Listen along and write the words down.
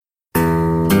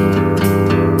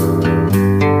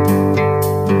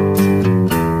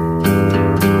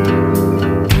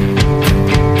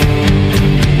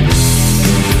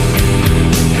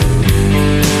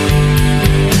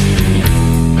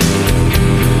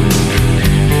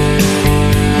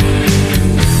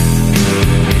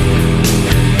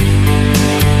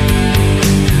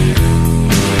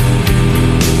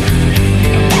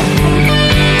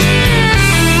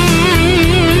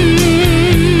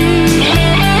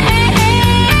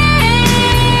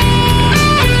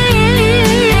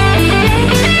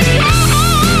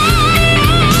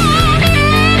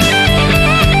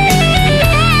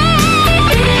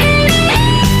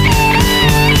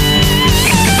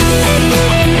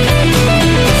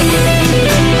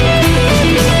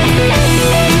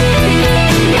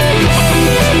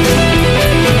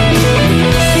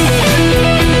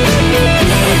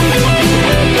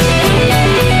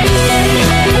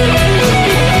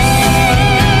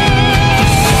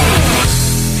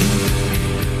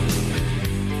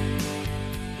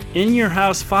In Your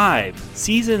House 5,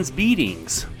 Seasons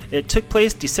Beatings. It took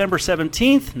place December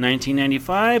 17th,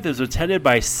 1995. It was attended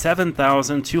by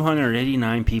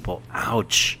 7,289 people.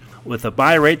 Ouch. With a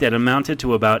buy rate that amounted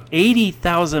to about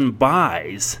 80,000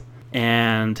 buys.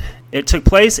 And it took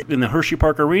place in the Hershey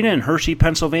Park Arena in Hershey,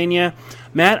 Pennsylvania.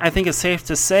 Matt, I think it's safe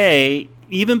to say,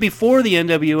 even before the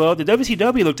NWO, the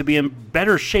WCW looked to be in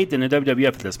better shape than the WWF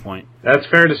at this point. That's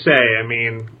fair to say. I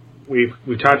mean, we've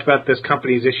talked about this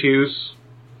company's issues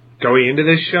going into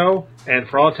this show, and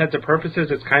for all intents and purposes,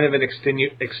 it's kind of an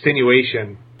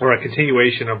extenuation or a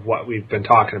continuation of what we've been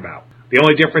talking about. The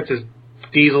only difference is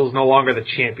Diesel's no longer the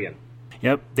champion.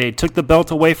 Yep, they took the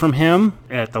belt away from him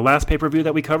at the last pay-per-view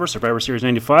that we covered, Survivor Series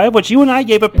 95, which you and I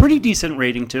gave a pretty decent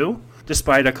rating to,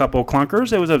 despite a couple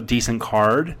clunkers. It was a decent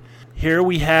card. Here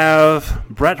we have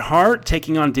Bret Hart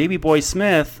taking on Davey Boy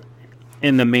Smith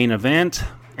in the main event.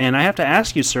 And I have to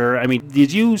ask you, sir, I mean,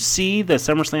 did you see the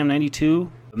SummerSlam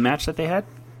 92 match that they had?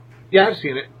 Yeah, I've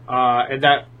seen it. And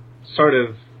that sort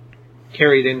of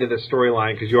carried into the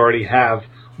storyline because you already have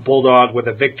Bulldog with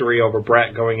a victory over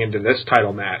Bret going into this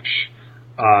title match.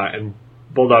 And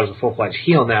Bulldog's a full-fledged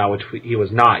heel now, which he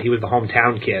was not. He was the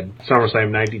hometown kid, SummerSlam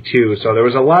 92. So there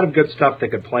was a lot of good stuff they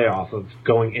could play off of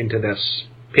going into this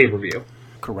pay-per-view.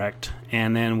 Correct.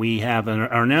 And then we have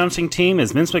our announcing team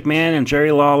is Vince McMahon and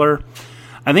Jerry Lawler.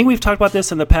 I think we've talked about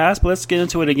this in the past, but let's get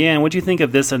into it again. What do you think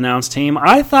of this announced team?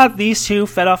 I thought these two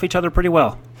fed off each other pretty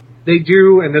well. They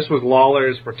do, and this was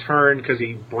Lawler's return because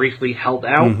he briefly held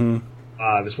out.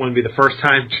 Mm-hmm. This wouldn't be the first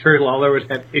time Jerry Lawler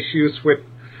would have issues with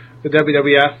the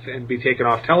WWF and be taken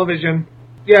off television.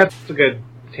 Yeah, it's a good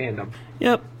tandem.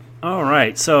 Yep. All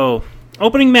right, so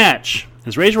opening match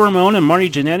is Razor Ramon and Marty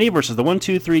Jannetty versus the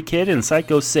 1-2-3 Kid and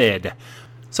Psycho Sid.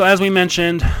 So as we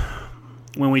mentioned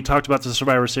when we talked about the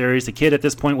Survivor Series, the Kid at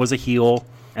this point was a heel,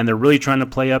 and they're really trying to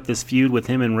play up this feud with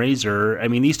him and Razor. I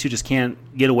mean, these two just can't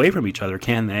get away from each other,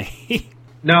 can they?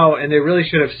 No, and they really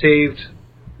should have saved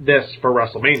this for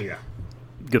WrestleMania.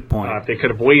 Good point. If they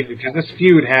could have waited, because this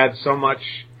feud had so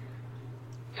much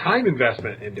time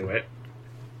investment into it,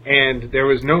 and there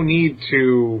was no need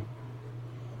to,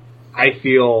 I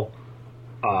feel,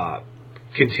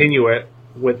 continue it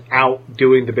without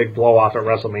doing the big blow-off at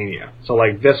WrestleMania. So,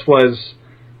 like, this was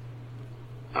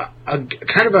a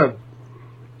kind of a,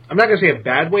 I'm not going to say a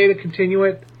bad way to continue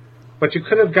it, but you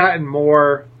could have gotten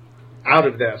more out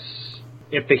of this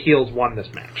if the heels won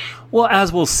this match. Well,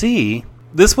 as we'll see,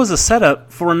 this was a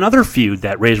setup for another feud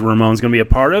that Razor Ramon's going to be a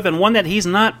part of, and one that he's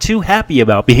not too happy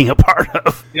about being a part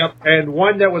of. Yep, and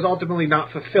one that was ultimately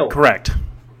not fulfilled. Correct.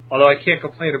 Although I can't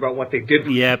complain about what they did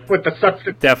with the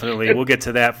substance. Definitely. We'll get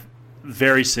to that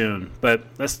very soon. But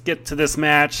let's get to this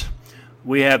match.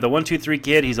 We have the 1-2-3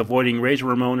 Kid. He's avoiding Razor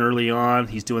Ramon early on.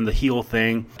 He's doing the heel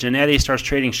thing. Jannetty starts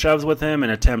trading shoves with him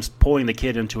and attempts pulling the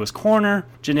Kid into his corner.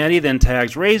 Jannetty then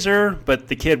tags Razor, but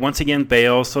the Kid once again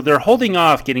bails. So they're holding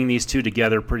off getting these two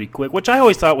together pretty quick, which I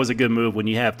always thought was a good move when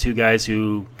you have two guys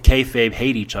who kayfabe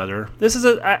hate each other. This is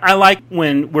I like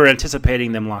when we're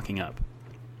anticipating them locking up.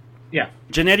 Yeah.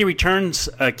 Jannetty returns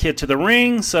a Kid to the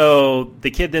ring, so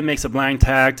the Kid then makes a blind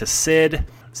tag to Sid.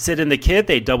 Sid and the Kid,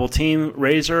 they double team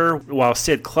Razor while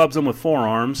Sid clubs him with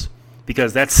forearms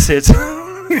because that's Sid's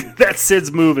that's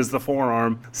Sid's move is the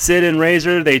forearm. Sid and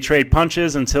Razor, they trade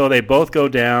punches until they both go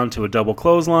down to a double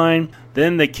clothesline.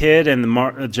 Then the Kid and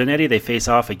Jannetty, they face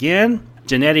off again.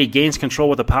 Jannetty gains control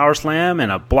with a power slam and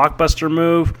a blockbuster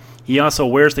move. He also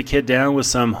wears the Kid down with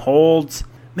some holds.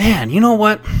 Man, you know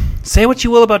what? Say what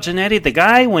you will about Jannetty, the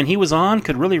guy, when he was on,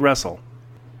 could really wrestle.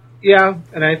 Yeah,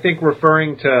 and I think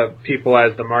referring to people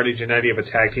as the Marty Jannetty of a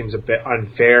tag team is a bit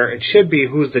unfair. It should be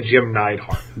who's the Jim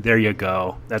Neidhart. There you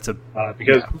go. That's a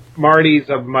because Marty's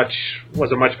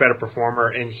was a much better performer,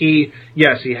 and he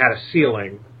had a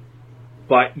ceiling,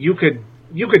 but you could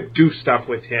do stuff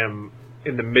with him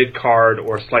in the mid card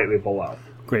or slightly below.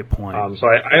 Great point. So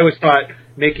I always thought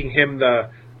making him the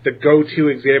go-to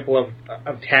example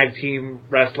of tag team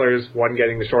wrestlers, one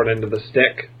getting the short end of the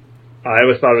stick. I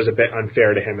always thought it was a bit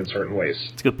unfair to him in certain ways.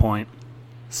 That's a good point.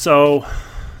 So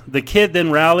the Kid then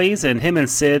rallies, and him and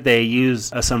Sid, they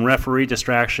use some referee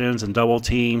distractions and double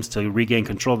teams to regain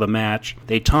control of the match.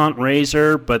 They taunt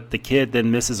Razor, but the Kid then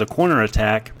misses a corner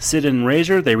attack. Sid and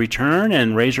Razor, they return,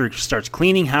 and Razor starts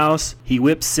cleaning house. He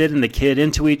whips Sid and the Kid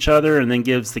into each other and then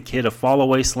gives the Kid a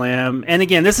fall-away slam. And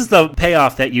again, this is the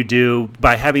payoff that you do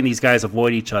by having these guys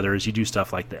avoid each other as you do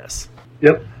stuff like this.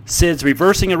 Yep. Sid's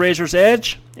reversing a Razor's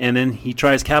edge, and then he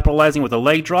tries capitalizing with a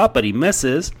leg drop, but he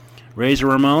misses. Razor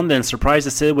Ramon then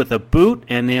surprises Sid with a boot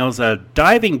and nails a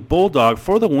diving bulldog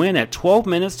for the win at 12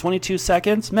 minutes, 22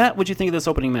 seconds. Matt, what did you think of this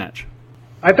opening match?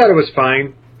 I thought it was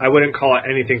fine. I wouldn't call it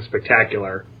anything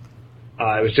spectacular.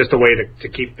 It was just a way to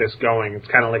keep this going. It's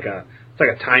kind of like a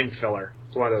time filler.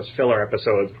 It's one of those filler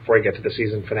episodes before you get to the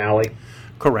season finale.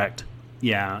 Correct.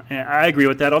 Yeah, I agree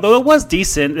with that. Although it was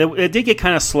decent, it did get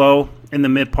kind of slow in the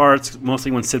mid parts,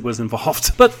 mostly when Sid was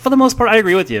involved. But for the most part, I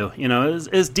agree with you. You know,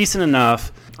 it was decent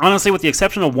enough. Honestly, with the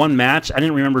exception of one match, I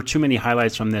didn't remember too many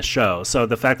highlights from this show. So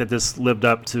the fact that this lived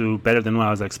up to better than what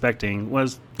I was expecting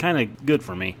was kind of good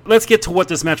for me. Let's get to what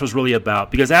this match was really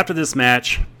about. Because after this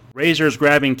match, Razor's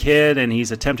grabbing Kid, and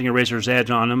he's attempting a Razor's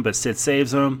Edge on him, but Sid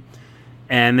saves him.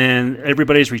 And then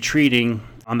everybody's retreating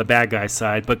on the bad guy's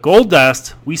side. But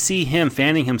Goldust, we see him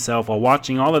fanning himself while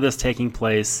watching all of this taking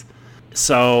place.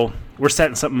 So we're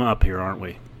setting something up here, aren't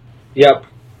we? Yep.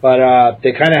 But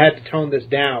they kind of had to tone this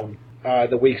down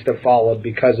the weeks that followed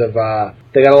because of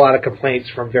they got a lot of complaints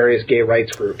from various gay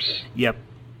rights groups. Yep.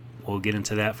 We'll get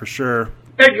into that for sure.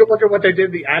 And you look at what they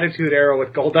did, the Attitude Era with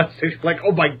Goldust. It's like,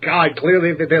 oh my God,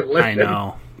 clearly they didn't listen. I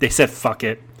know. They said fuck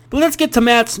it. But let's get to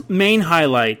Matt's main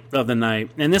highlight of the night,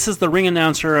 and this is the ring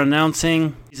announcer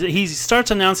announcing. He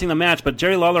starts announcing the match, but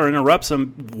Jerry Lawler interrupts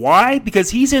him. Why?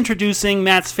 Because he's introducing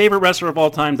Matt's favorite wrestler of all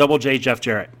time, Double J, Jeff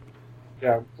Jarrett.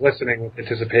 Yeah, listening with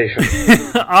anticipation.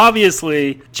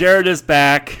 Obviously, Jarrett is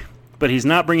back, but he's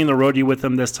not bringing the roadie with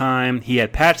him this time. He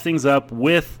had patched things up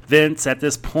with Vince at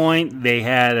this point. They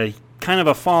had a kind of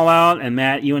a fallout, and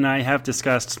Matt, you and I have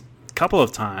discussed couple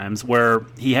of times where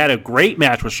he had a great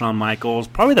match with Shawn Michaels,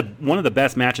 probably one of the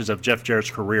best matches of Jeff Jarrett's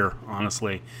career,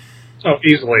 honestly. Oh,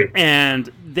 easily. And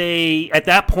at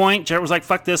that point, Jarrett was like,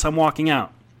 fuck this, I'm walking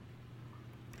out.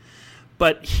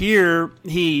 But here,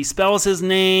 he spells his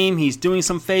name, he's doing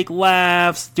some fake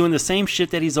laughs, doing the same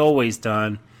shit that he's always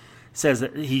done.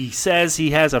 He says he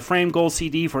has a framed gold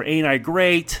CD for Ain't I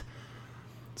Great.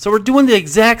 So we're doing the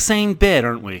exact same bit,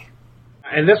 aren't we?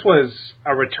 And this was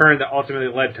a return that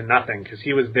ultimately led to nothing because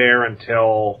he was there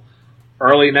until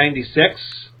early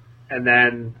 96 and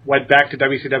then went back to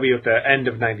WCW at the end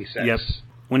of 96. Yep.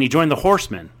 When he joined the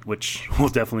Horsemen, which we'll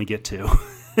definitely get to.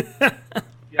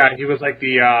 Yeah, he was like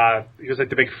the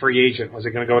big free agent. Was he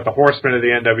going to go with the Horsemen or the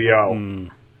NWO?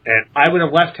 And I would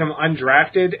have left him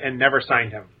undrafted and never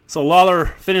signed him. So Lawler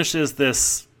finishes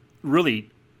this really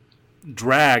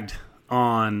dragged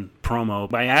on promo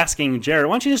by asking Jarrett,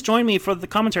 why don't you just join me for the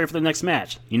commentary for the next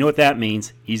match? You know what that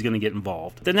means. He's going to get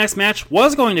involved. The next match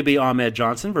was going to be Ahmed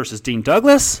Johnson versus Dean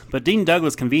Douglas, but Dean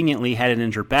Douglas conveniently had an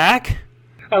injured back.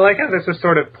 I like how this is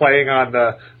sort of playing on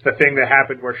the thing that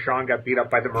happened where Shawn got beat up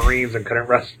by the Marines and couldn't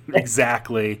wrestle.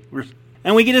 Exactly.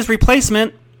 And we get his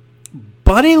replacement,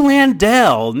 Buddy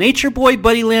Landel. Nature Boy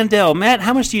Buddy Landel. Matt,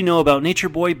 how much do you know about Nature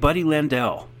Boy Buddy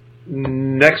Landel?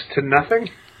 Next to nothing.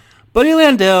 Buddy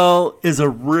Landel is a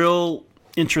real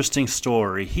interesting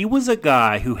story. He was a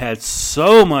guy who had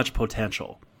so much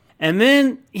potential. And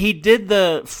then he did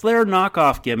the Flair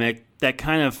knockoff gimmick that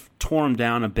kind of tore him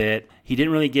down a bit. He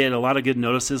didn't really get a lot of good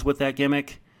notices with that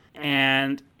gimmick.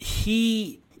 And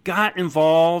he got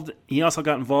involved. He also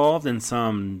got involved in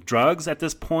some drugs at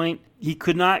this point. He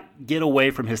could not get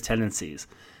away from his tendencies.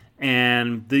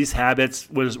 And these habits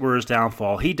were his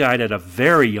downfall. He died at a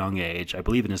very young age, I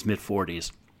believe in his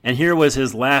mid-40s. And here was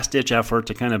his last-ditch effort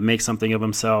to kind of make something of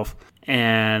himself.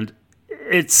 And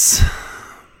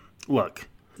look,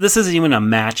 this isn't even a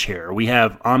match here. We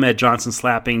have Ahmed Johnson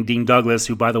slapping Dean Douglas,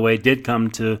 who, by the way, did come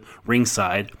to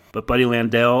ringside. But Buddy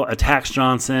Landel attacks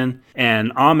Johnson,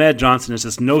 and Ahmed Johnson is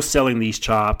just no-selling these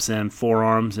chops and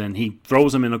forearms, and he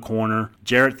throws him in a corner.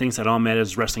 Jarrett thinks that Ahmed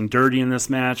is wrestling dirty in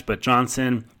this match, but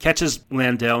Johnson catches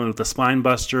Landel with a spine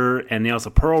buster and nails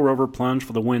a Pearl Rover plunge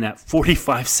for the win at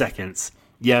 45 seconds.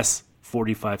 Yes,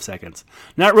 45 seconds.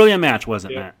 Not really a match, was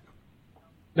it, Matt?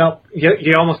 No,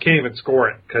 you almost can't even score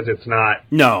it because it's not.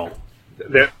 No.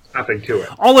 There's nothing to it.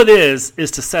 All it is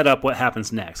to set up what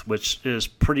happens next, which is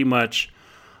pretty much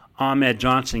Ahmed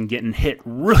Johnson getting hit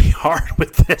really hard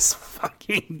with this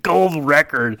fucking gold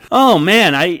record. Oh,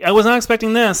 man, I was not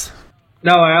expecting this.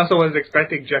 No, I also was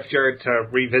expecting Jeff Jarrett to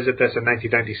revisit this in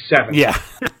 1997. Yeah.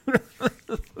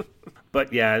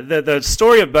 But yeah, the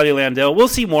story of Buddy Landel, we'll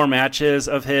see more matches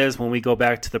of his when we go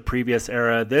back to the previous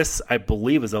era. This, I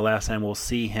believe, is the last time we'll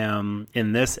see him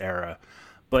in this era.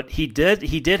 But he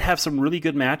did have some really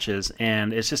good matches,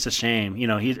 and it's just a shame. You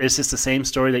know, it's just the same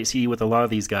story that you see with a lot of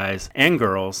these guys and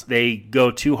girls. They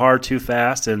go too hard, too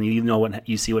fast, and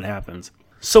you see what happens.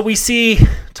 So we see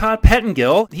Todd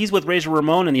Pettengill. He's with Razor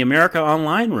Ramon in the America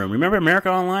Online room. Remember America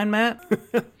Online, Matt?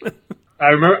 I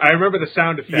remember the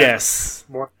sound effects. Yes.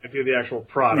 More than I do the actual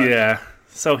product. Yeah.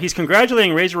 So he's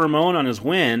congratulating Razor Ramon on his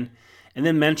win, and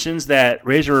then mentions that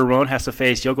Razor Ramon has to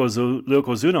face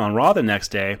Yokozuna on Raw the next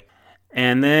day.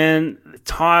 And then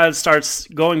Todd starts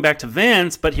going back to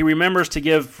Vince, but he remembers to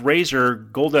give Razor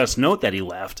Goldust's note that he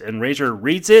left. And Razor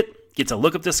reads it, gets a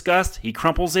look of disgust, he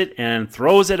crumples it, and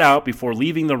throws it out before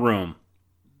leaving the room.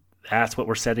 That's what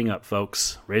we're setting up,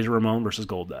 folks. Razor Ramon versus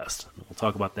Goldust. We'll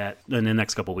talk about that in the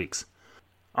next couple weeks.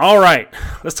 All right,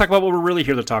 let's talk about what we're really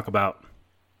here to talk about.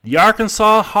 The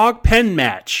Arkansas Hog Pen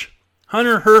match.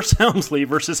 Hunter Hearst Helmsley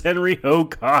versus Henry O.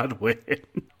 Godwin.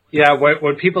 Yeah,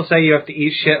 when people say you have to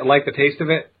eat shit and like the taste of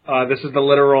it, this is the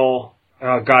literal,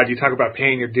 oh God, you talk about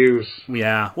paying your dues.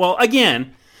 Yeah, well,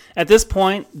 again, at this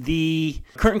point, the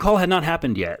curtain call had not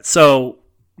happened yet. So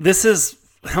this is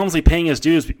Helmsley paying his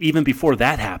dues even before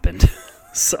that happened.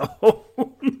 So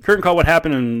curtain call would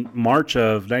happen in March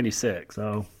of 96.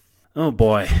 So, oh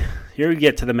boy, here we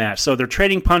get to the match. So they're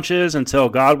trading punches until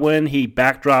Godwin, he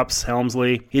backdrops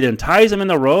Helmsley. He then ties him in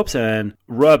the ropes and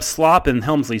rubs slop in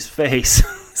Helmsley's face.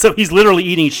 So he's literally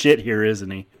eating shit here, isn't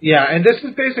he? Yeah, and this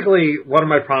is basically one of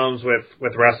my problems with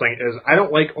wrestling is I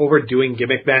don't like overdoing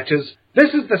gimmick matches.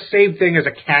 This is the same thing as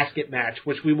a casket match,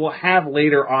 which we will have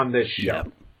later on this show.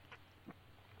 Yep.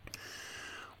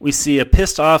 We see a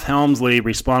pissed off Helmsley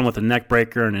respond with a neck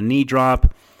breaker and a knee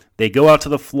drop. They go out to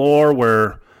the floor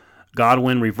where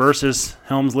Godwin reverses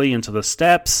Helmsley into the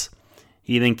steps.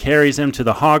 He then carries him to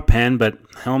the hog pen, but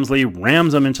Helmsley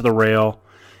rams him into the rail.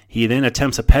 He then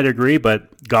attempts a pedigree,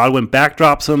 but Godwin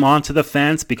backdrops him onto the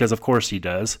fence because, of course, he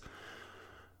does.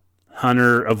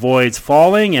 Hunter avoids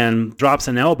falling and drops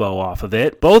an elbow off of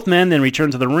it. Both men then return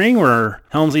to the ring where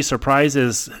Helmsley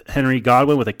surprises Henry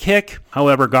Godwin with a kick.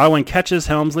 However, Godwin catches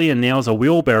Helmsley and nails a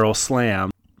wheelbarrow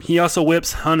slam. He also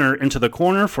whips Hunter into the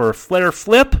corner for a flare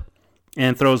flip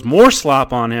and throws more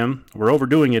slop on him. We're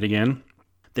overdoing it again.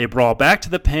 They brawl back to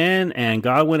the pen and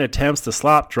Godwin attempts the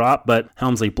slop drop, but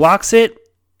Helmsley blocks it.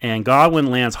 And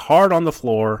Godwin lands hard on the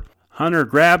floor. Hunter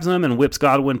grabs him and whips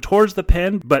Godwin towards the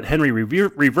pen, but Henry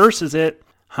reverses it.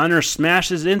 Hunter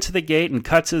smashes into the gate and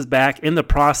cuts his back in the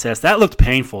process. That looked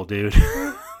painful, dude.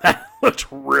 That looked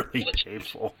really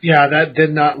painful. Yeah, that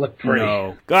did not look pretty.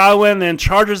 No. Godwin then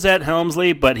charges at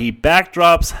Helmsley, but he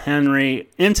backdrops Henry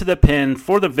into the pin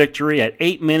for the victory at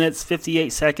 8 minutes,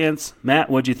 58 seconds. Matt,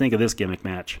 what'd you think of this gimmick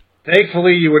match?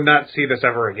 Thankfully, you would not see this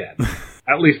ever again.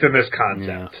 At least in this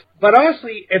concept. Yeah. But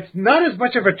honestly, it's not as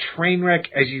much of a train wreck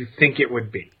as you think it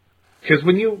would be. Because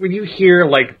when you hear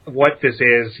like what this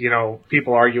is, you know,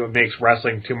 people argue it makes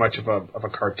wrestling too much of a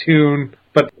cartoon.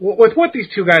 But with what these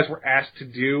two guys were asked to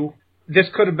do, this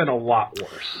could have been a lot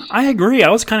worse. I agree. I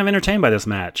was kind of entertained by this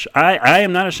match. I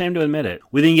am not ashamed to admit it.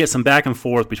 We didn't get some back and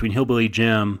forth between Hillbilly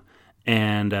Jim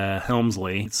and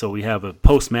Helmsley, so we have a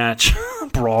post-match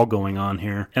brawl going on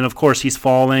here. And of course, he's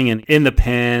falling and in the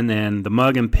pin and the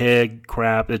mug and pig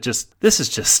crap. This is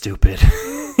just stupid.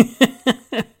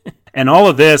 And all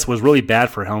of this was really bad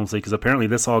for Helmsley because apparently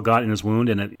this all got in his wound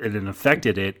and it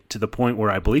affected it to the point where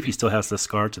I believe he still has the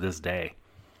scar to this day.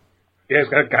 Yeah, he's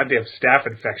got a goddamn staph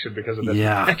infection because of this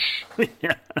match.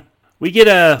 Yeah. We get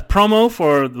a promo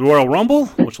for the Royal Rumble,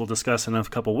 which we'll discuss in a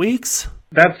couple weeks.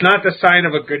 That's not the sign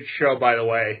of a good show, by the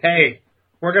way. Hey,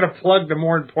 we're going to plug the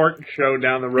more important show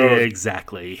down the road.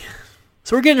 Exactly.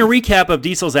 So we're getting a recap of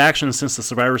Diesel's actions since the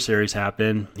Survivor Series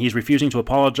happened. He's refusing to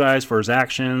apologize for his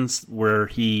actions, where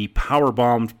he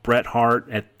powerbombed Bret Hart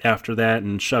after that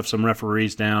and shoved some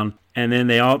referees down. And then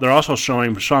they're also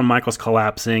showing Shawn Michaels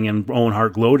collapsing and Owen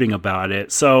Hart gloating about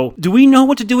it. So do we know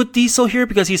what to do with Diesel here?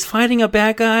 Because he's fighting a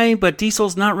bad guy, but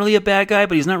Diesel's not really a bad guy,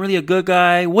 but he's not really a good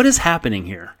guy. What is happening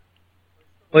here?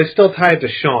 Well, he's still tied to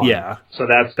Shawn. Yeah. So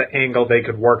that's the angle they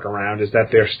could work around, is that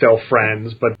they're still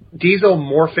friends. But Diesel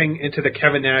morphing into the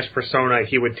Kevin Nash persona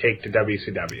he would take to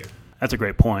WCW. That's a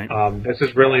great point. This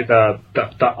is really the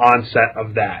onset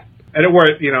of that. And it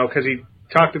worked, you know, because he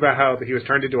talked about how he was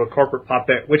turned into a corporate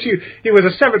puppet, which he was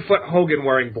a 7-foot Hogan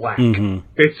wearing black,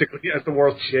 basically, as the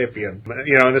world champion.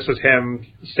 You know, and this was him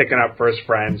sticking up for his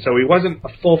friend. So he wasn't a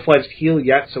full-fledged heel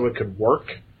yet, so it could work.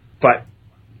 But,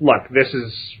 look, this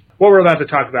is what we're about to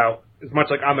talk about is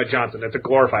much like Ahmed Johnson. It's a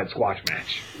glorified squash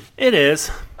match. It is.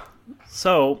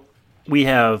 So, we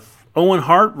have Owen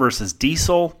Hart versus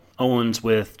Diesel. Owen's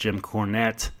with Jim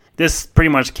Cornette. This pretty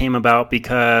much came about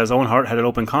because Owen Hart had an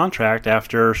open contract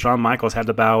after Shawn Michaels had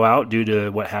to bow out due to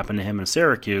what happened to him in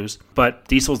Syracuse. But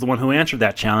Diesel's the one who answered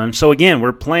that challenge. So again,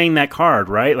 we're playing that card,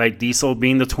 right? Like Diesel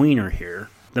being the tweener here.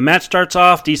 The match starts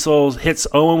off, Diesel hits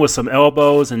Owen with some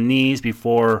elbows and knees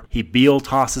before he Beal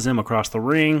tosses him across the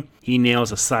ring. He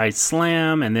nails a side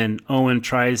slam, and then Owen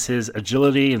tries his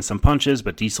agility and some punches,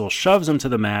 but Diesel shoves him to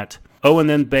the mat. Owen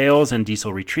then bails and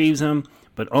Diesel retrieves him,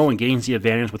 but Owen gains the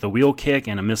advantage with a wheel kick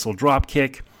and a missile drop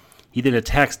kick. He then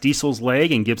attacks Diesel's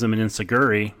leg and gives him an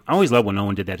enziguri. I always love when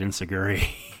Owen did that enziguri.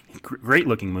 Great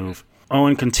looking move.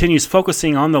 Owen continues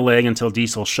focusing on the leg until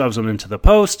Diesel shoves him into the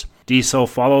post. Diesel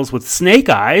follows with Snake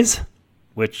Eyes,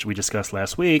 which we discussed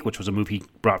last week, which was a move he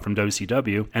brought from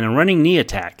WCW, and a running knee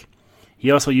attack. He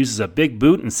also uses a big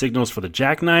boot and signals for the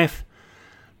jackknife.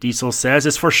 Diesel says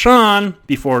it's for Sean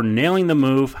before nailing the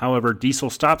move. However, Diesel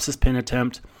stops his pin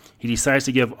attempt. He decides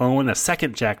to give Owen a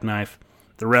second jackknife.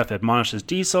 The ref admonishes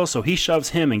Diesel, so he shoves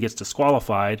him and gets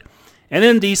disqualified. And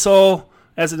then Diesel,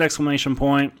 as an exclamation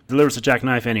point, delivers the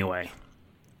jackknife anyway.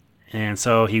 And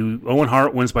so Owen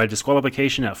Hart wins by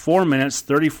disqualification at 4 minutes,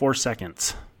 34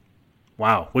 seconds.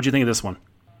 Wow. What'd you think of this one?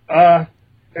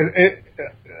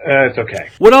 It's okay.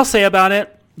 What I'll say about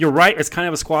it, you're right, it's kind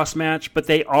of a squash match, but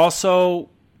they also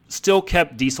still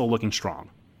kept Diesel looking strong.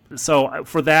 So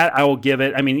for that, I will give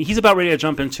it, I mean, he's about ready to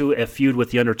jump into a feud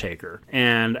with The Undertaker.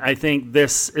 And I think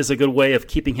this is a good way of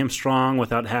keeping him strong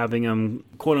without having him,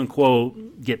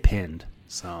 quote-unquote, get pinned.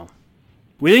 So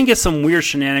we didn't get some weird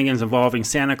shenanigans involving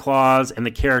Santa Claus and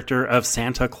the character of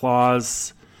Santa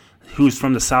Claus, who's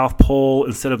from the South Pole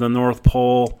instead of the North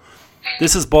Pole.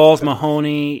 This is Balls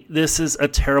Mahoney. This is a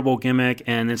terrible gimmick,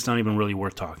 and it's not even really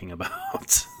worth talking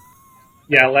about.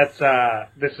 Yeah, let's.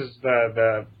 This is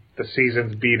the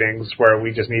season's beatings where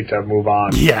we just need to move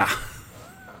on. Yeah.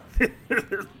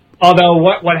 Although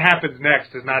what happens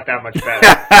next is not that much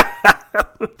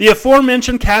better. The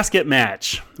aforementioned casket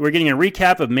match. We're getting a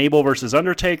recap of Mabel versus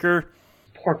Undertaker.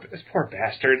 This poor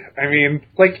bastard. I mean,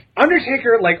 like,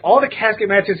 Undertaker, like, all the casket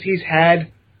matches he's had,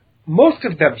 most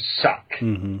of them suck.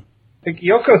 Mm-hmm. Like,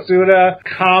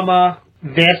 Yokozuna,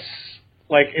 this,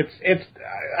 like, it's,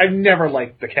 I've never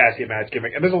liked the casket match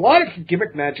gimmick. And there's a lot of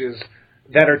gimmick matches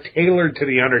that are tailored to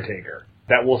The Undertaker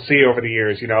that we'll see over the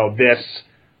years. You know, this,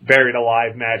 Buried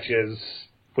Alive matches,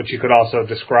 which you could also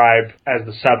describe as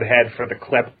the subhead for the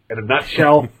clip in a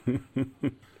nutshell.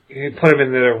 You put him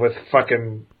in there with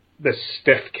fucking this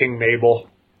stiff King Mabel.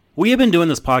 We have been doing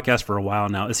this podcast for a while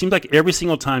now. It seems like every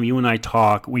single time you and I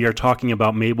talk, we are talking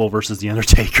about Mabel versus The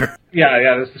Undertaker.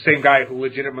 Yeah, that's the same guy who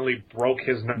legitimately broke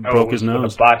his nose with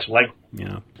a botched leg.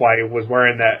 Yeah. That's why he was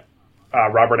wearing that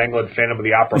Robert Englund Phantom of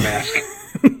the Opera mask.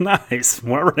 Nice.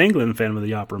 Robert Englund, Phantom of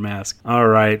the Opera mask. All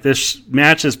right. This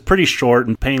match is pretty short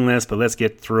and painless, but let's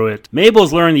get through it.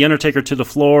 Mabel's luring The Undertaker to the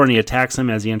floor, and he attacks him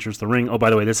as he enters the ring. Oh, by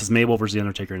the way, this is Mabel versus The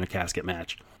Undertaker in a casket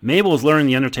match. Mabel's luring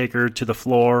The Undertaker to the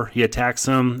floor. He attacks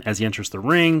him as he enters the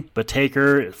ring, but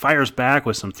Taker fires back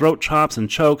with some throat chops and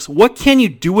chokes. What can you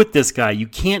do with this guy? You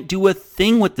can't do a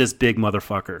thing with this big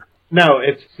motherfucker. No,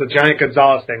 it's the Giant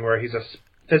Gonzalez thing where he's a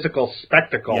physical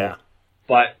spectacle,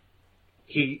 but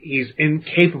he's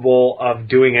incapable of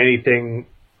doing anything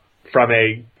from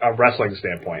a wrestling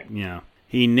standpoint. Yeah.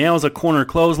 He nails a corner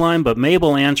clothesline, but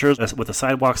Mabel answers with a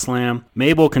sidewalk slam.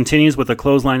 Mabel continues with a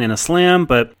clothesline and a slam,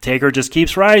 but Taker just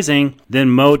keeps rising. Then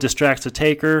Mo distracts the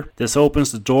Taker. This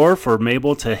opens the door for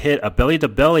Mabel to hit a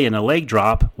belly-to-belly and a leg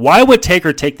drop. Why would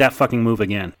Taker take that fucking move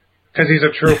again? Because he's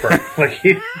a trooper.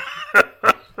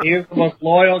 He's the most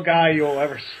loyal guy you'll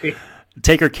ever see.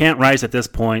 Taker can't rise at this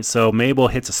point, so Mabel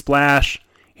hits a splash.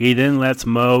 He then lets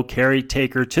Mo carry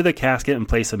Taker to the casket and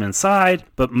place him inside,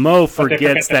 but Mo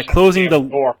forgets that closing the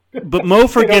door. But Mo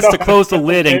forgets to close the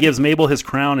lid and gives Mabel his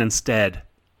crown instead.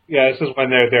 Yeah, this is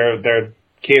when they're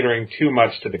catering too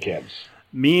much to the kids.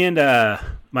 Me and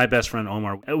my best friend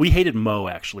Omar, we hated Mo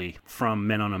actually from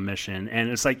Men on a Mission, and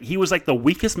it's like he was like the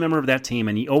weakest member of that team,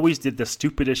 and he always did the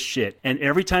stupidest shit. And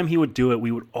every time he would do it,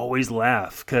 we would always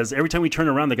laugh because every time we turned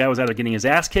around, the guy was either getting his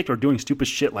ass kicked or doing stupid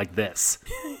shit like this.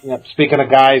 Yep. Speaking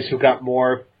of guys who got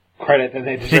more credit than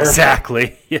they deserve.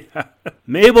 Exactly. Yeah.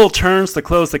 Mabel turns to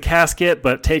close the casket,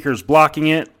 but Taker's blocking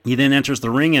it. He then enters the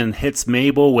ring and hits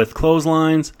Mabel with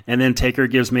clotheslines, and then Taker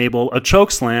gives Mabel a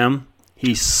choke slam.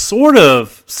 He sort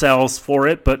of sells for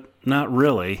it, but not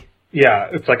really. Yeah,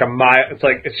 it's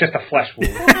just a flesh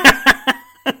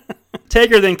wound.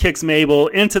 Taker then kicks Mabel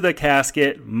into the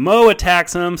casket. Mo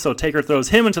attacks him, so Taker throws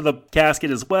him into the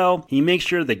casket as well. He makes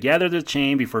sure to gather the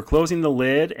chain before closing the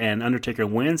lid, and Undertaker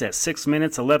wins at 6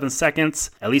 minutes, 11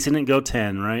 seconds. At least he didn't go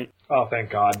 10, right? Oh,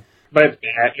 thank God. But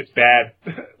it's bad.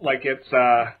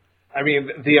 I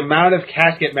mean, the amount of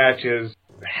casket matches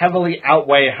heavily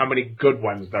outweigh how many good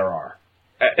ones there are.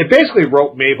 It basically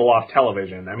wrote Mabel off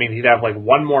television. I mean, he'd have like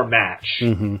one more match.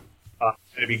 Mm-hmm.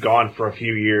 He'd be gone for a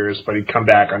few years, but he'd come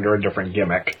back under a different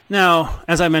gimmick. Now,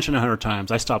 as I mentioned 100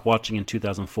 times, I stopped watching in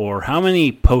 2004. How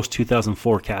many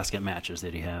post-2004 casket matches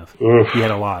did he have? Oof. He had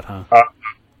a lot, huh?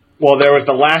 Well, there was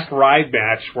the last ride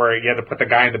match where you had to put the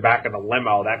guy in the back of the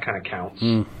limo. That kind of counts.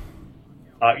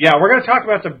 Yeah, we're going to talk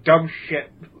about some dumb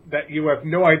shit that you have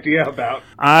no idea about.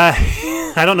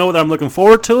 I don't know whether I'm looking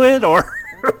forward to it or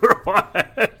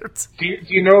what. Do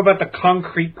you know about the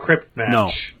Concrete Crypt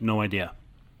match? No idea.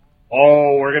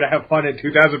 Oh, we're going to have fun in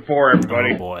 2004,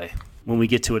 everybody. Oh, boy. When we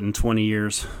get to it in 20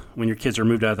 years, when your kids are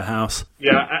moved out of the house.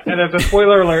 Yeah, and as a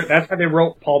spoiler alert, that's how they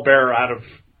wrote Paul Bearer out of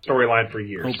storyline for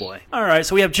years. Oh, boy. All right,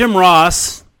 so we have Jim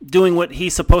Ross doing what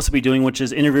he's supposed to be doing, which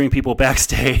is interviewing people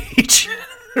backstage.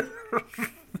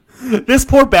 This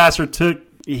poor bastard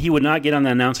he would not get on the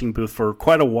announcing booth for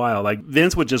quite a while. Like,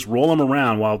 Vince would just roll him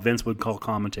around while Vince would call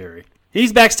commentary.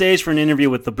 He's backstage for an interview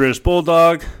with the British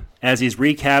Bulldog as he's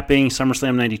recapping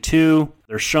SummerSlam 92.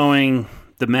 They're showing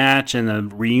the match and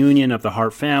the reunion of the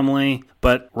Hart family,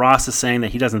 but Ross is saying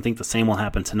that he doesn't think the same will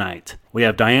happen tonight. We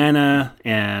have Diana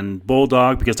and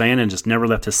Bulldog, because Diana just never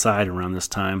left his side around this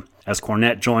time, as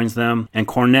Cornette joins them. And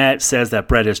Cornette says that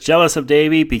Bret is jealous of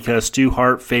Davey because Stu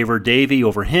Hart favored Davey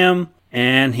over him.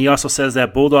 And he also says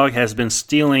that Bulldog has been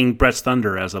stealing Bret's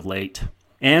thunder as of late,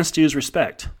 and Stu's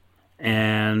respect.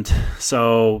 And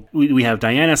so we have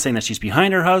Diana saying that she's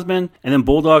behind her husband, and then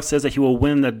Bulldog says that he will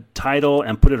win the title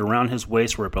and put it around his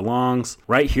waist where it belongs,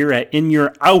 right here at In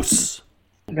Your House.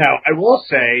 Now, I will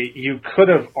say you could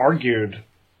have argued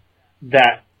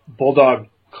that Bulldog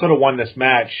could have won this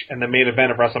match, and the main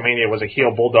event of WrestleMania was a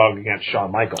heel Bulldog against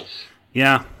Shawn Michaels.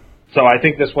 Yeah. So I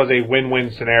think this was a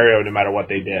win-win scenario no matter what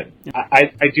they did.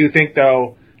 I do think,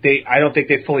 though, I don't think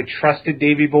they fully trusted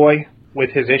Davey Boy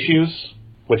with his issues,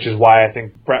 which is why I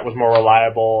think Bret was more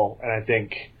reliable, and I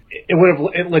think it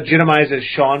legitimizes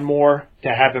Shawn more to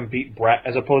have him beat Bret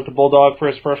as opposed to Bulldog for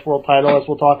his first world title, as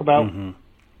we'll talk about. Mm-hmm.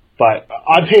 But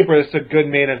on paper, it's a good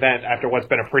main event after what's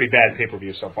been a pretty bad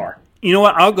pay-per-view so far. You know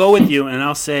what? I'll go with you, and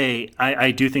I'll say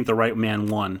I do think the right man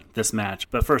won this match.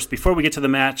 But first, before we get to the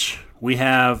match, we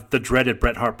have the dreaded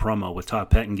Bret Hart promo with Todd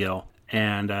Pettengill,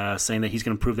 and saying that he's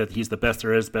going to prove that he's the best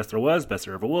there is, best there was, best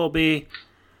there ever will be.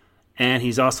 And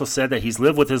he's also said that he's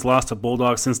lived with his loss to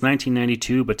Bulldog since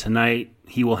 1992, but tonight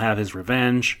he will have his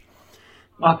revenge.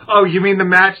 Oh, you mean the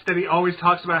match that he always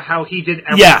talks about how he did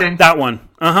everything? Yeah, that one.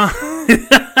 Uh-huh.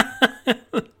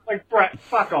 Like, Bret,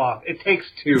 fuck off. It takes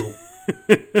two.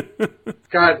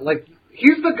 God, like,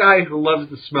 he's the guy who loves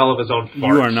the smell of his own farts.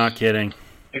 You are not kidding.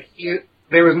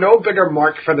 There was no bigger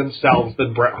mark for themselves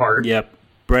than Bret Hart. Yep.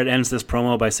 Bret ends this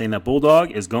promo by saying that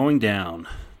Bulldog is going down.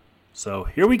 So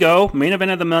here we go. Main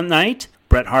event of the night.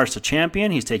 Bret Hart's the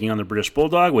champion. He's taking on the British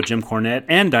Bulldog with Jim Cornette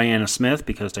and Diana Smith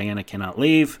because Diana cannot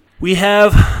leave. We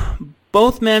have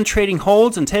both men trading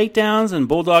holds and takedowns, and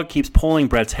Bulldog keeps pulling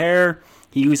Bret's hair.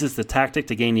 He uses the tactic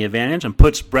to gain the advantage and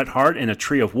puts Bret Hart in a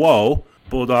tree of woe.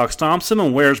 Bulldog stomps him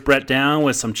and wears Bret down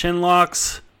with some chin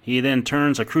locks. He then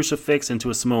turns a crucifix into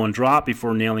a Samoan drop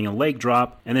before nailing a leg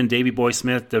drop. And then Davey Boy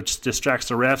Smith distracts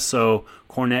the ref so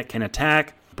Cornette can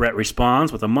attack. Bret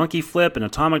responds with a monkey flip, an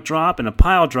atomic drop, and a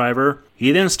pile driver.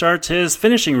 He then starts his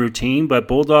finishing routine, but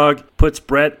Bulldog puts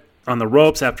Bret on the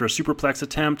ropes after a superplex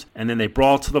attempt. And then they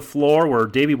brawl to the floor where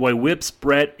Davey Boy whips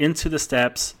Bret into the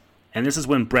steps. And this is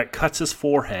when Bret cuts his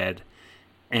forehead.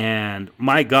 And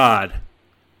my God,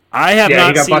 I have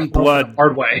not seen blood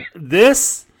hard way.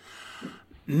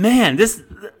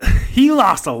 He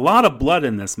lost a lot of blood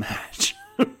in this match.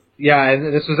 Yeah,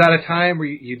 and this was at a time where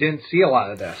you didn't see a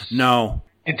lot of this. No.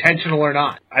 Intentional or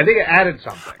not. I think it added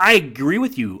something. I agree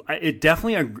with you. It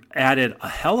definitely added a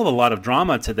hell of a lot of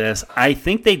drama to this. I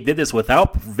think they did this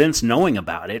without Vince knowing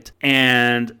about it.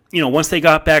 And, once they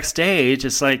got backstage,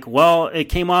 it's like, well, it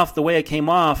came off the way it came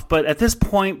off. But at this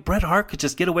point, Bret Hart could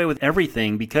just get away with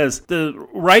everything because the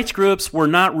rights groups were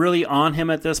not really on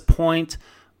him at this point.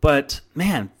 But,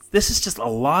 man, this is just a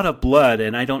lot of blood,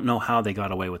 and I don't know how they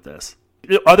got away with this.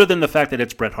 Other than the fact that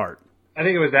it's Bret Hart. I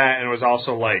think it was that, and it was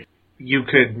also like, you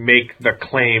could make the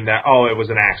claim that, it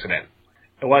was an accident.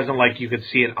 It wasn't like you could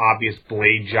see an obvious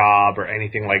blade job or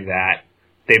anything like that.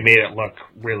 They made it look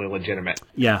really legitimate.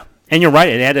 Yeah. And you're right,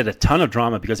 it added a ton of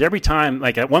drama because every time,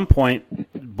 like at one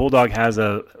point, Bulldog has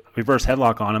a reverse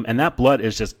headlock on him, and that blood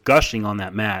is just gushing on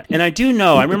that mat. And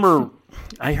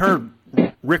I heard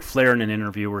Ric Flair in an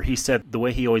interview where he said the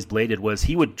way he always bladed was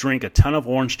he would drink a ton of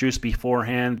orange juice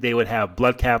beforehand. They would have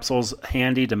blood capsules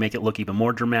handy to make it look even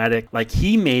more dramatic. Like,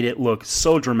 he made it look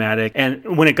so dramatic.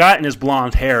 And when it got in his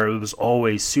blonde hair, it was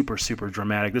always super, super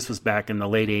dramatic. This was back in the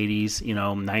late 80s,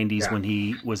 90s when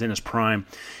he was in his prime.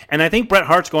 And I think Bret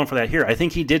Hart's going for that here. I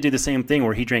think he did do the same thing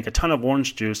where he drank a ton of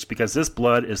orange juice because this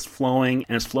blood is flowing,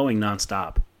 and it's flowing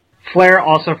nonstop. Flair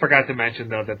also forgot to mention,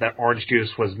 though, that orange juice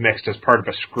was mixed as part of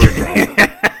a screwdriver.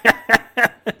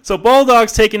 So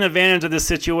Bulldog's taking advantage of this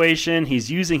situation. He's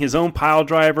using his own pile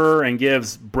driver and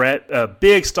gives Brett a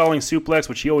big stalling suplex,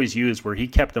 which he always used, where he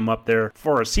kept him up there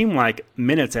for it seemed like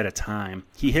minutes at a time.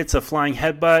 He hits a flying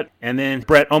headbutt, and then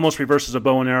Brett almost reverses a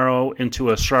bow and arrow into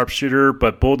a sharpshooter,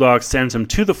 but Bulldog sends him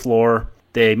to the floor.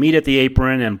 They meet at the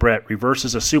apron, and Brett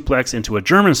reverses a suplex into a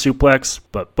German suplex,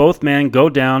 but both men go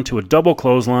down to a double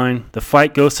clothesline. The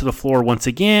fight goes to the floor once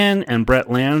again, and Brett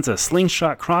lands a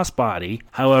slingshot crossbody.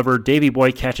 However, Davey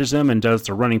Boy catches him and does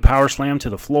the running power slam to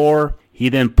the floor. He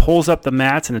then pulls up the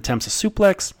mats and attempts a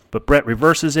suplex, but Brett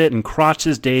reverses it and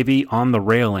crotches Davey on the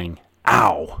railing.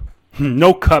 Ow.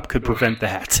 No cup could prevent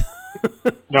that.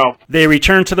 No. They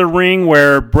return to the ring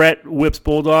where Brett whips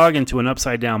Bulldog into an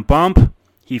upside-down bump.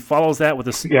 He follows that with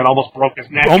a... Yeah, it almost broke his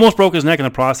neck. Almost broke his neck in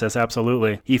the process,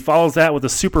 absolutely. He follows that with a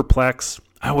superplex.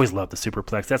 I always love the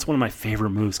superplex. That's one of my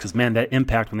favorite moves because, man, that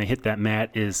impact when they hit that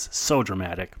mat is so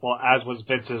dramatic. Well, as was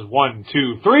Vince's 1,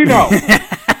 2, 3, no!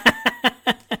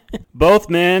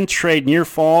 Both men trade near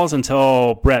falls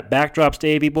until Brett backdrops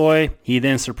Davey Boy. He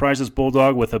then surprises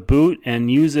Bulldog with a boot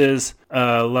and uses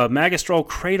La Magistral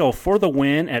Cradle for the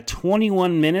win at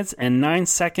 21 minutes and 9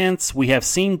 seconds. We have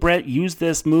seen Brett use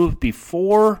this move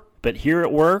before, but here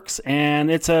it works.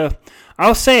 And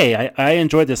I'll say, I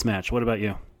enjoyed this match. What about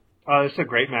you? It's a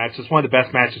great match. It's one of the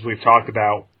best matches we've talked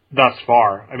about thus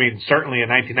far. I mean, certainly in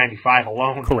 1995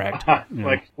 alone. Correct.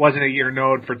 Wasn't a year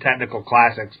known for technical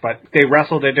classics, but they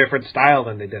wrestled a different style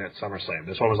than they did at SummerSlam.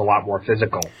 This one was a lot more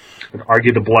physical. I would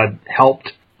argue the blood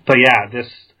helped. But yeah, this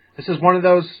is one of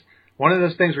those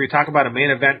things where you talk about a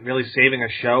main event really saving a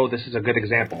show. This is a good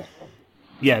example.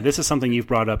 Yeah, this is something you've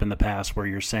brought up in the past where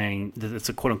you're saying that it's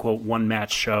a quote-unquote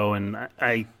one-match show, and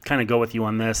I kind of go with you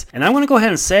on this. And I want to go ahead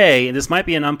and say, and this might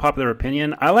be an unpopular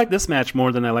opinion, I like this match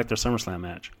more than I like their SummerSlam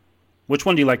match. Which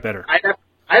one do you like better?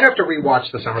 I'd have to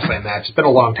rewatch the SummerSlam match. It's been a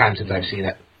long time since I've seen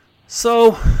it.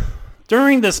 So,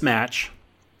 during this match,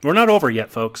 we're not over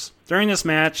yet, folks. During this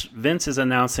match, Vince is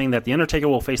announcing that The Undertaker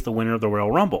will face the winner of the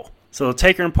Royal Rumble. So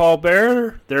Taker and Paul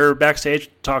Bearer, they're backstage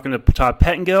talking to Todd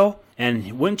Pettengill.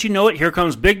 And wouldn't you know it, here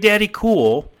comes Big Daddy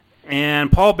Cool.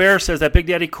 And Paul Bearer says that Big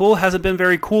Daddy Cool hasn't been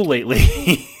very cool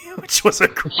lately, which was a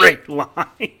great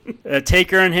line.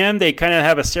 Taker and him, they kind of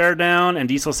have a stare down, and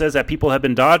Diesel says that people have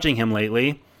been dodging him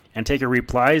lately. And Taker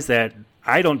replies that,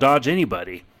 I don't dodge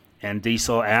anybody. And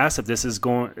Diesel asks if this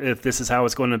is how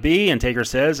it's going to be, and Taker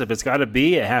says if it's got to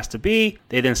be, it has to be.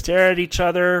 They then stare at each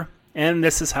other, and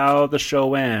this is how the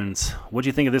show ends. What do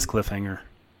you think of this cliffhanger?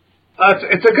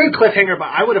 It's a good cliffhanger, but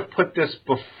I would have put this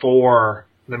before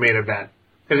the main event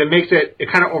because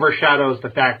it kind of overshadows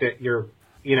the fact that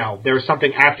there was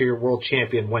something after your world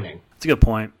champion winning. That's a good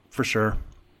point, for sure.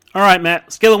 All right,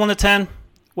 Matt, scale of 1 to 10,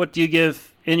 what do you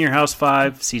give In Your House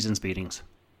 5 Seasons Beatings?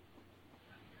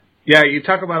 Yeah, you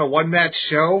talk about a one-match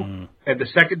show, and the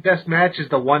second best match is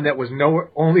the one that was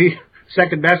only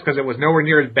second best because it was nowhere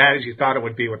near as bad as you thought it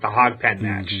would be with the hog pen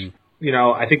match.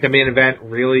 I think the main event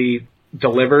really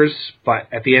delivers, but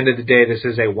at the end of the day, this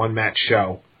is a one-match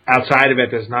show. Outside of it,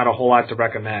 there's not a whole lot to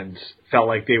recommend. Felt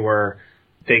like they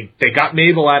got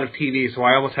Mabel out of TV, so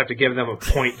I almost have to give them a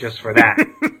point just for that.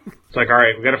 It's like, all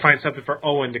right, we got to find something for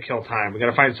Owen to kill time. We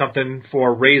got to find something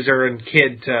for Razor and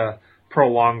Kid to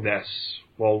prolong this.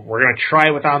 Well, we're going to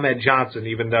try with Ahmed Johnson,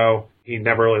 even though he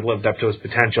never really lived up to his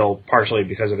potential, partially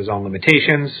because of his own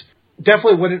limitations.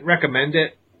 Definitely wouldn't recommend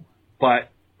it, but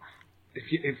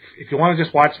if you want to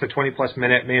just watch the 20-plus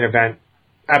minute main event,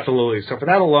 absolutely. So for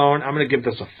that alone, I'm going to give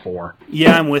this a 4.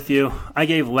 Yeah, I'm with you. I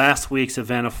gave last week's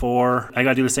event a 4. I got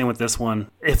to do the same with this one.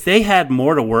 If they had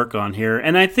more to work on here,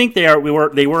 and I think they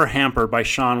were hampered by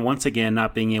Shawn once again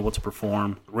not being able to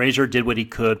perform. Razor did what he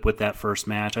could with that first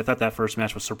match. I thought that first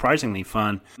match was surprisingly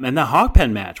fun. And the hog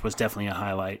pen match was definitely a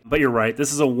highlight. But you're right,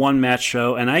 this is a one-match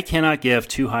show, and I cannot give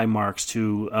too high marks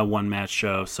to a one-match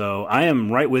show. So I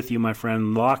am right with you, my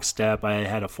friend. Lockstep, I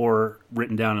had a 4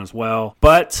 written down as well.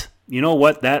 But you know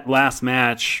what? That last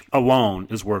match alone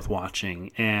is worth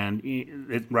watching.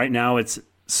 And right now it's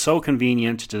so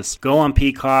convenient to just go on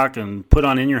Peacock and put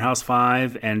on In Your House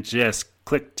 5 and just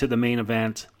click to the main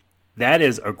event. That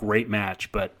is a great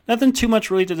match, but nothing too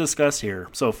much really to discuss here.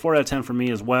 So 4 out of 10 for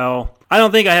me as well. I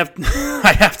don't think I have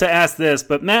I have to ask this,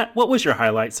 but Matt, what was your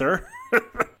highlight, sir? All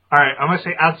right, I'm going to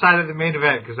say outside of the main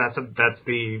event because that's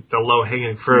the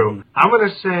low-hanging fruit. I'm going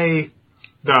to say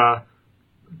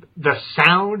the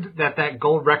sound that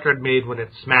gold record made when it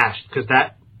smashed, because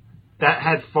that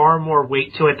had far more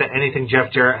weight to it than anything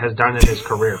Jeff Jarrett has done in his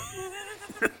career.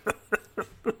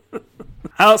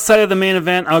 Outside of the main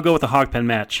event, I'll go with the hog pen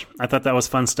match. I thought that was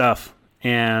fun stuff.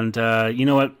 And you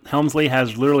know what? Helmsley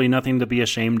has literally nothing to be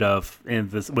ashamed of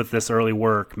with this early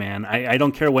work, man. I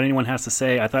don't care what anyone has to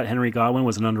say. I thought Henry Godwin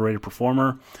was an underrated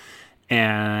performer.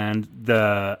 And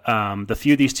the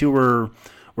feud these two were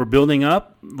building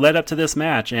up led up to this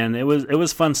match, and it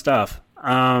was fun stuff.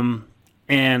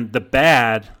 And the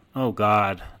bad, oh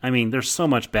God, I mean, there's so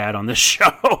much bad on this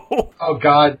show. Oh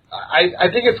God, I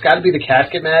think it's got to be the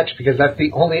casket match, because that's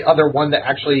the only other one that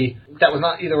was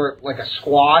not either like a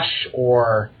squash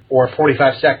or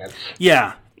 45 seconds.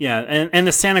 Yeah, and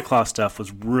the Santa Claus stuff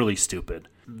was really stupid.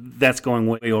 That's going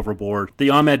way overboard.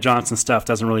 The Ahmed Johnson stuff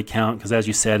doesn't really count because, as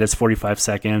you said, it's 45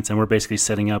 seconds, and we're basically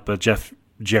setting up a Jeff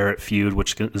Jarrett feud,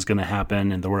 which is going to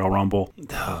happen in the Royal Rumble.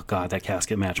 Oh, God, that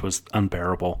casket match was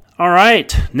unbearable. All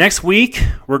right, next week,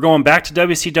 we're going back to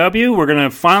WCW. We're going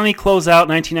to finally close out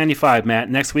 1995, Matt.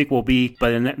 Next week will be,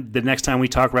 but the next time we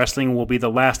talk wrestling will be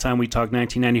the last time we talk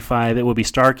 1995. It will be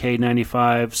Starrcade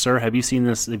 95. Sir, have you seen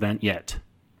this event yet?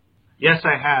 Yes,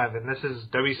 I have, and this is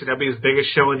WCW's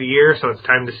biggest show of the year, so it's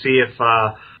time to see if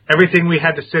everything we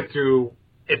had to sit through,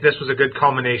 if this was a good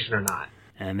culmination or not.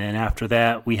 And then after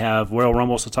that, we have Royal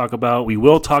Rumbles to talk about. We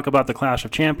will talk about the Clash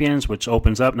of Champions, which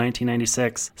opens up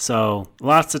 1996. So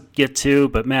lots to get to.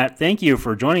 But Matt, thank you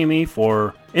for joining me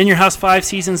for In Your House 5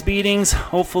 Seasons Beatings.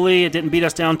 Hopefully it didn't beat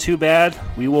us down too bad.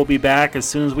 We will be back as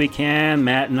soon as we can.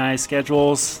 Matt and I's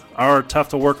schedules are tough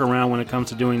to work around when it comes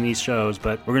to doing these shows,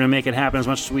 but we're going to make it happen as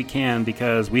much as we can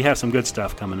because we have some good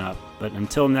stuff coming up. But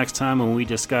until next time when we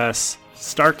discuss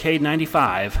Starrcade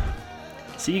 95,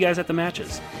 see you guys at the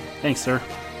matches. Thanks, sir.